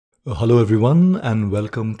Hello everyone and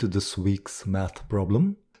welcome to this week's math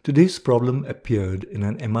problem. Today's problem appeared in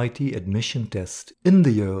an MIT admission test in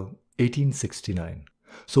the year 1869.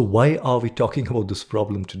 So why are we talking about this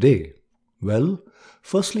problem today? Well,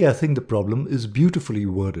 firstly, I think the problem is beautifully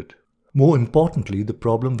worded. More importantly, the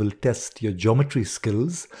problem will test your geometry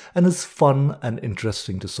skills and is fun and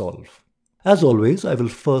interesting to solve. As always, I will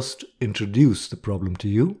first introduce the problem to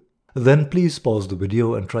you. Then please pause the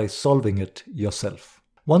video and try solving it yourself.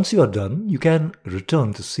 Once you are done, you can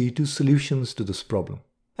return to see two solutions to this problem.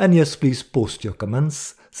 And yes, please post your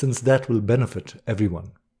comments since that will benefit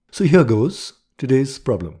everyone. So here goes today's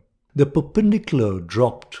problem. The perpendicular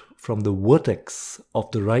dropped from the vertex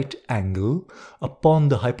of the right angle upon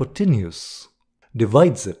the hypotenuse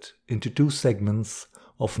divides it into two segments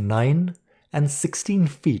of 9 and 16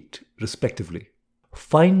 feet respectively.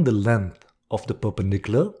 Find the length of the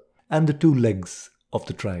perpendicular and the two legs of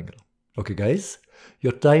the triangle. Okay guys,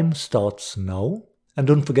 your time starts now and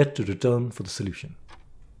don't forget to return for the solution.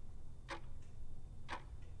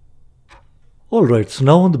 Alright, so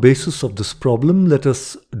now on the basis of this problem, let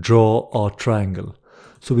us draw our triangle.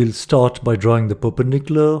 So we'll start by drawing the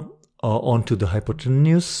perpendicular onto the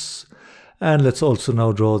hypotenuse, and let's also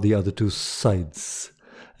now draw the other two sides.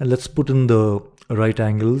 And let's put in the right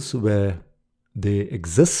angles where they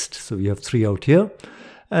exist. So we have 3 out here.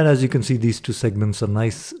 And as you can see, these two segments are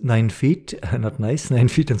nice 9 feet, not nice, 9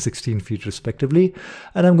 feet and 16 feet respectively.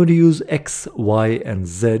 And I'm going to use X, Y, and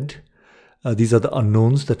Z. These are the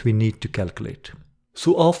unknowns that we need to calculate.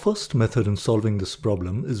 So our first method in solving this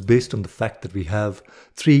problem is based on the fact that we have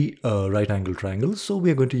 3 right angle triangles. So we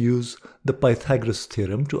are going to use the Pythagoras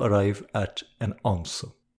theorem to arrive at an answer.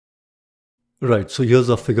 Right, so here's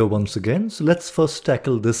our figure once again. So let's first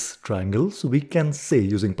tackle this triangle. So we can say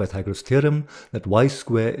using Pythagoras theorem that y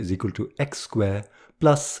square is equal to x square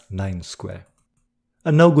plus 9 square.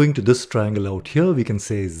 And now going to this triangle out here, we can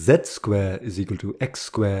say z square is equal to x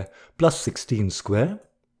square plus 16 square.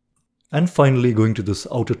 And finally going to this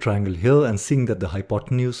outer triangle here and seeing that the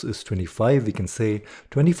hypotenuse is 25, we can say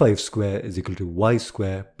 25 square is equal to y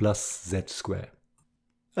square plus z square.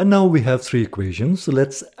 And now we have 3 equations. So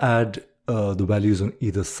let's add the values on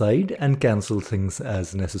either side and cancel things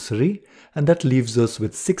as necessary, and that leaves us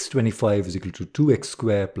with 625 is equal to 2x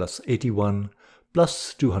square plus 81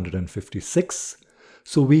 plus 256.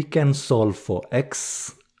 So we can solve for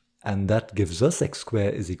x, and that gives us x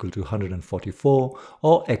square is equal to 144,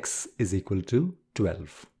 or x is equal to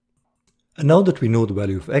 12. And now that we know the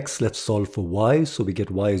value of x, let's solve for y. So we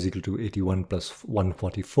get y is equal to 81 plus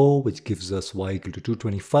 144, which gives us y equal to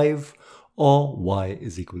 225, or y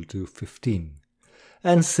is equal to 15.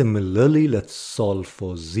 And similarly, let's solve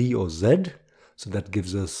for z or z. So that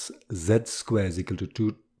gives us z square is equal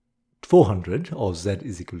to 400, or z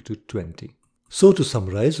is equal to 20. So to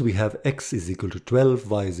summarize, we have x is equal to 12,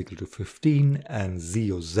 y is equal to 15, and z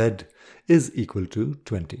or z is equal to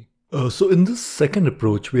 20. So in this second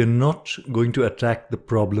approach, we are not going to attack the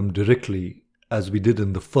problem directly as we did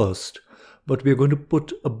in the first, but we are going to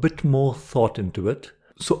put a bit more thought into it.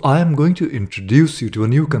 So I am going to introduce you to a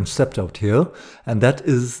new concept out here, and that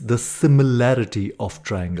is the similarity of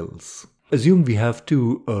triangles. Assume we have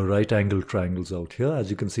 2 right angle triangles out here.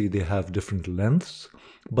 As you can see, they have different lengths,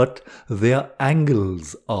 but their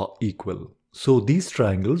angles are equal. So these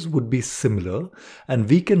triangles would be similar, and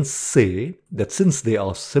we can say that since they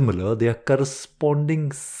are similar, their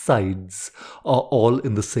corresponding sides are all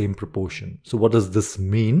in the same proportion. So what does this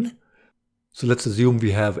mean? So let's assume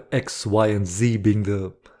we have x, y, and z being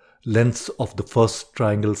the lengths of the first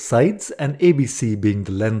triangle sides and ABC being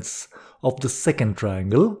the lengths of the second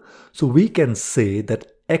triangle. So we can say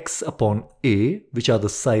that x upon a, which are the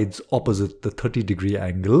sides opposite the 30-degree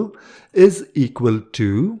angle, is equal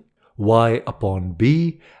to y upon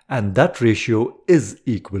b, and that ratio is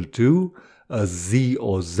equal to z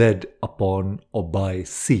or z upon or by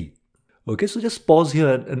c. Okay, so just pause here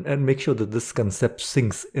and make sure that this concept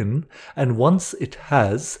sinks in. And once it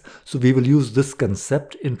has, so we will use this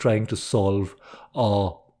concept in trying to solve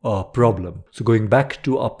our problem. So going back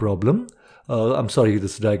to our problem, I'm sorry,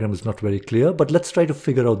 this diagram is not very clear, but let's try to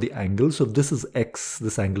figure out the angle. So this is x,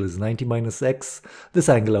 this angle is 90 minus x, this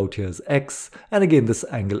angle out here is x, and again this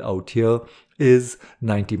angle out here is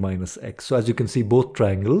 90 minus x. So as you can see, both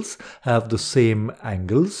triangles have the same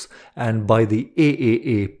angles, and by the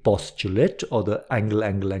AAA postulate, or the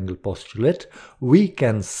angle postulate, we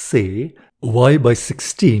can say y by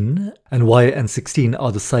 16, and y and 16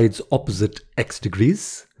 are the sides opposite x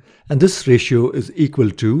degrees, and this ratio is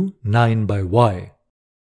equal to 9 by y.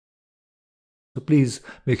 So please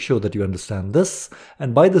make sure that you understand this.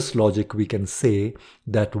 And by this logic, we can say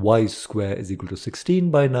that y square is equal to 16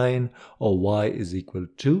 by 9 or y is equal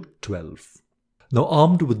to 12. Now,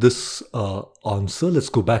 armed with this answer, let's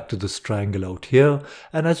go back to this triangle out here.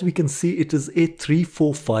 And as we can see, it is a 3,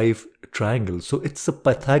 4, 5 triangle. So it's a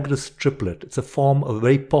Pythagoras triplet. It's a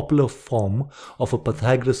very popular form of a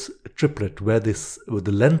Pythagoras triplet where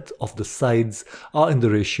the length of the sides are in the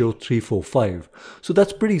ratio 3, 4, 5. So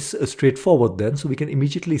that's pretty straightforward then. So we can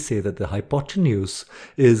immediately say that the hypotenuse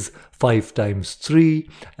is 5 times 3,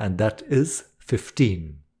 and that is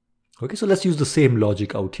 15. Okay, so let's use the same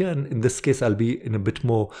logic out here, and in this case I'll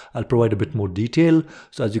provide a bit more detail.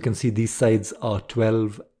 So as you can see, these sides are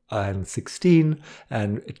 12 and 16,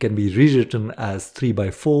 and it can be rewritten as 3 by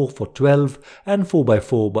 4 for 12 and 4 by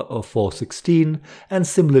 4 for 16. And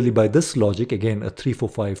similarly, by this logic, again a 3, 4,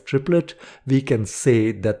 5 triplet, we can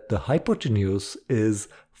say that the hypotenuse is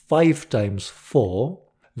 5 times 4,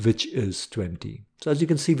 which is 20. So as you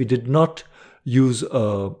can see, we did not use,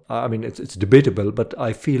 it's debatable, but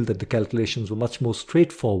I feel that the calculations were much more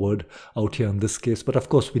straightforward out here in this case. But of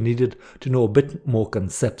course, we needed to know a bit more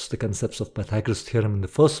concepts, the concepts of Pythagoras theorem in the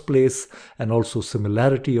first place, and also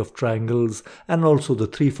similarity of triangles, and also the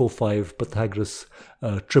 3, 4, 5 Pythagoras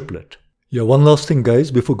triplet. Yeah, one last thing,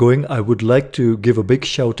 guys, before going, I would like to give a big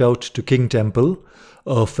shout out to King Temple,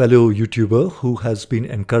 a fellow YouTuber who has been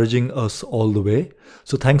encouraging us all the way.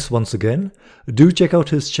 So thanks once again. Do check out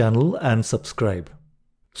his channel and subscribe.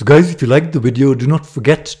 So guys, if you liked the video, do not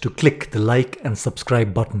forget to click the like and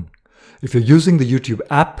subscribe button. If you're using the YouTube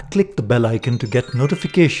app, click the bell icon to get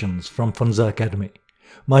notifications from Funza Academy.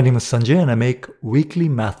 My name is Sanjay and I make weekly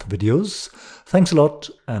math videos. Thanks a lot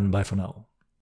and bye for now.